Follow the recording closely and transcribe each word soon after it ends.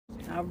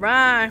All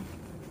right.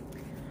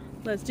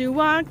 Let's do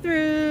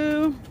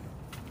walkthrough.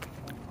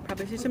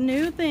 Probably see some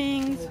new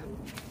things.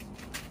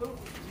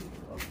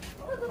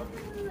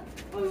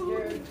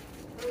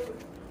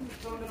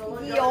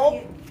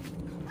 Yo.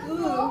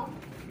 Ooh.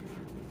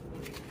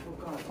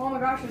 Oh my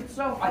gosh, it's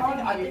so hot.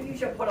 I think you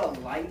should put a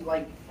light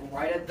like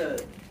right at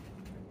the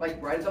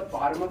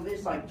bottom of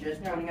this, like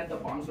just pointing at the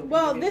bottom. So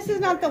Well, this is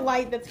not the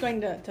light that's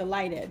going to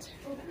light it.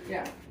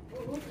 Yeah.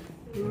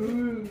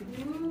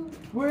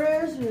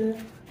 Where is it?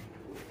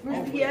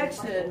 Where's the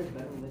exit?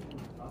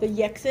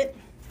 The exit?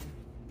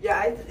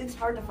 Yeah, it's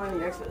hard to find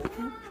the exit.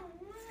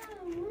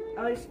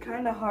 Oh, it's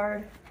kind of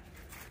hard.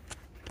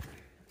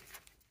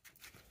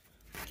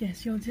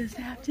 Guess you'll just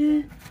have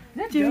to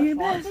do your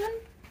best.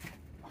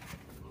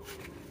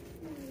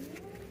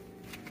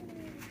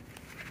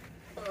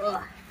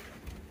 Ugh.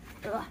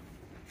 Ugh.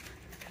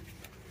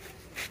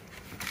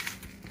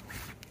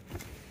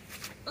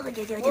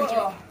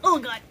 Oh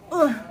god.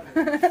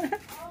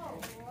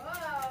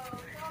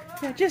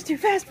 They're just too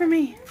fast for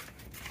me.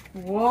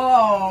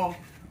 Whoa.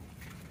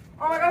 Oh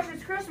my gosh,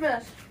 it's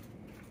Christmas.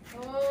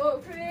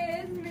 Oh,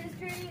 Christmas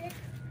tree.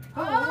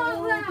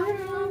 All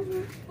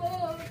around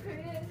for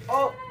Christmas.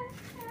 Oh.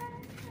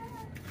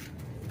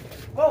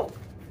 Whoa.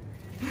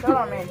 Shut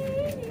on me.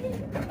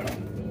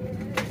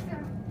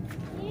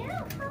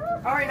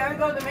 Alright, now we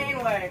go the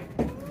main way.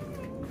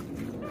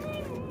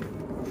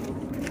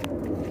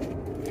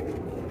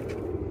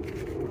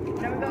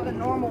 Now we go the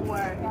normal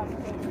way.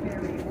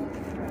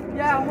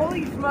 Yeah,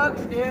 holy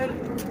smokes, dude.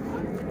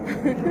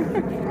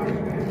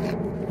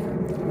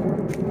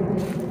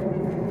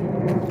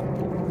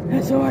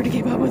 It's so hard to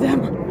keep up with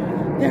them.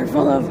 They're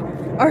full of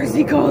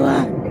RC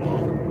Cola.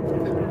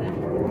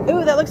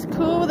 Ooh, that looks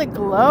cool with it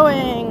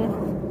glowing.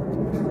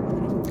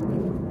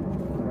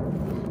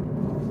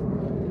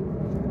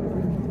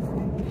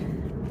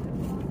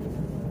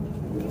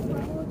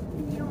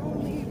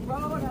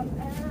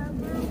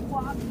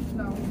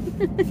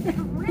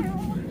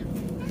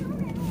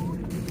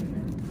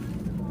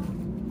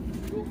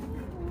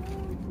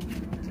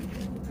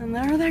 And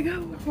there they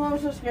go. Oh, I'm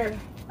so scared.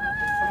 Where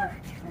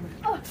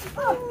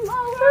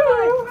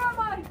am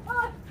I?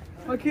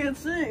 I can't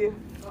see.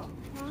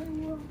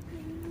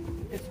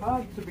 It's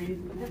hard to breathe,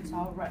 but it's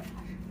alright.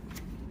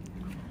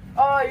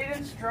 Oh, you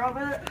didn't strobe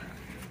it?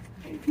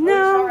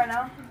 No. Right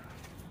now?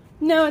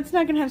 No, it's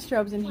not gonna have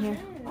strobes in here.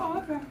 Oh,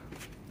 okay.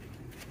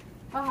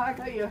 Oh, I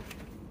got you.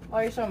 Oh,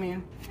 you're so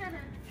mean.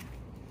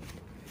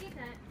 Keep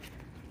that.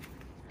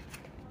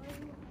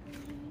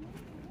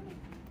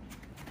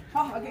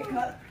 Oh, I get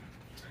cut.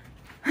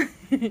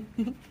 You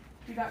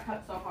got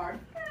cut so hard.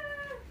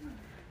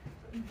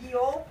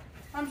 Yo,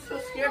 I'm so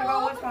scared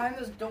about what's behind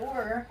this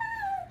door.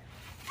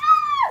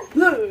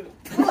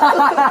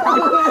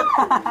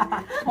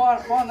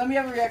 Hold on, let me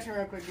have a reaction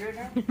real quick. You ready?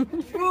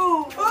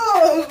 Ooh,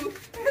 oh!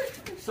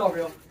 So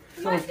real.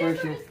 So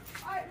inspirational.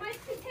 My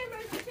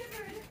timbers are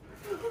shivering.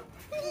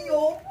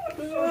 Yo, I'm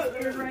so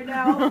scared right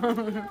now.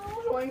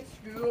 Going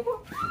scoop.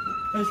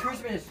 It's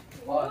Christmas.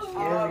 I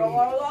don't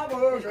want to love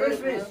her. It's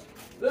Christmas.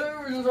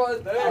 It's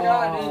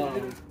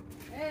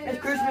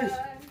Christmas.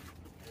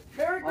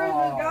 Merry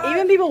Christmas, guys.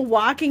 Even people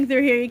walking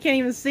through here, you can't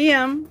even see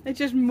them. It's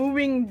just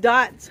moving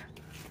dots.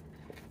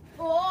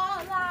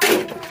 Oh,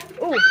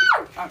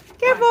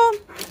 careful!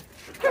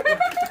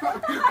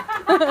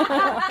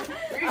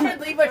 You should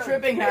leave a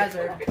tripping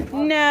hazard.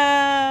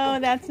 No,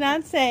 that's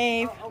not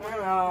safe.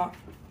 Oh,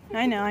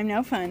 I know, I'm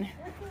no fun.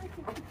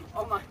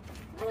 oh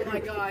my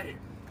god.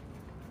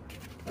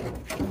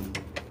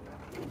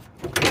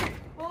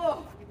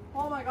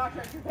 Oh my gosh,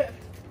 I tripped.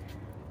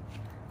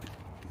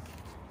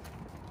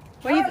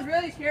 That was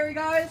really scary,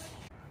 guys.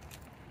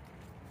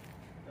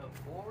 The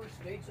 4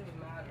 states of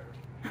matter.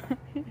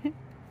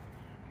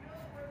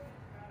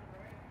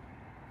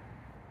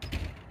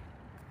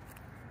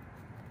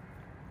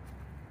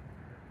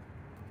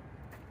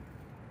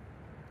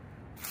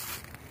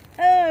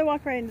 Oh, I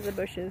walked right into the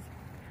bushes.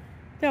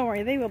 Don't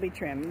worry, they will be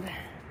trimmed.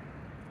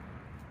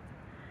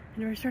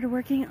 And we started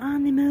working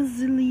on the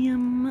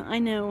mausoleum. I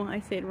know, I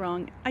say it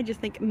wrong. I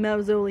just think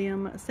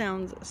mausoleum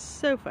sounds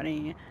so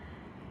funny.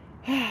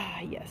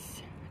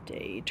 Yes,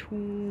 day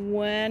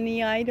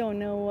 20, I don't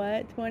know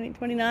what,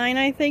 29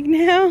 I think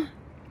now.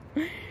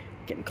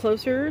 Getting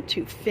closer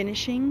to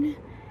finishing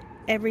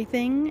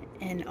everything,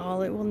 and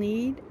all it will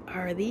need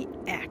are the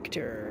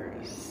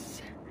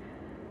actors.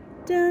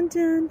 Dun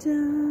dun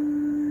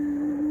dun.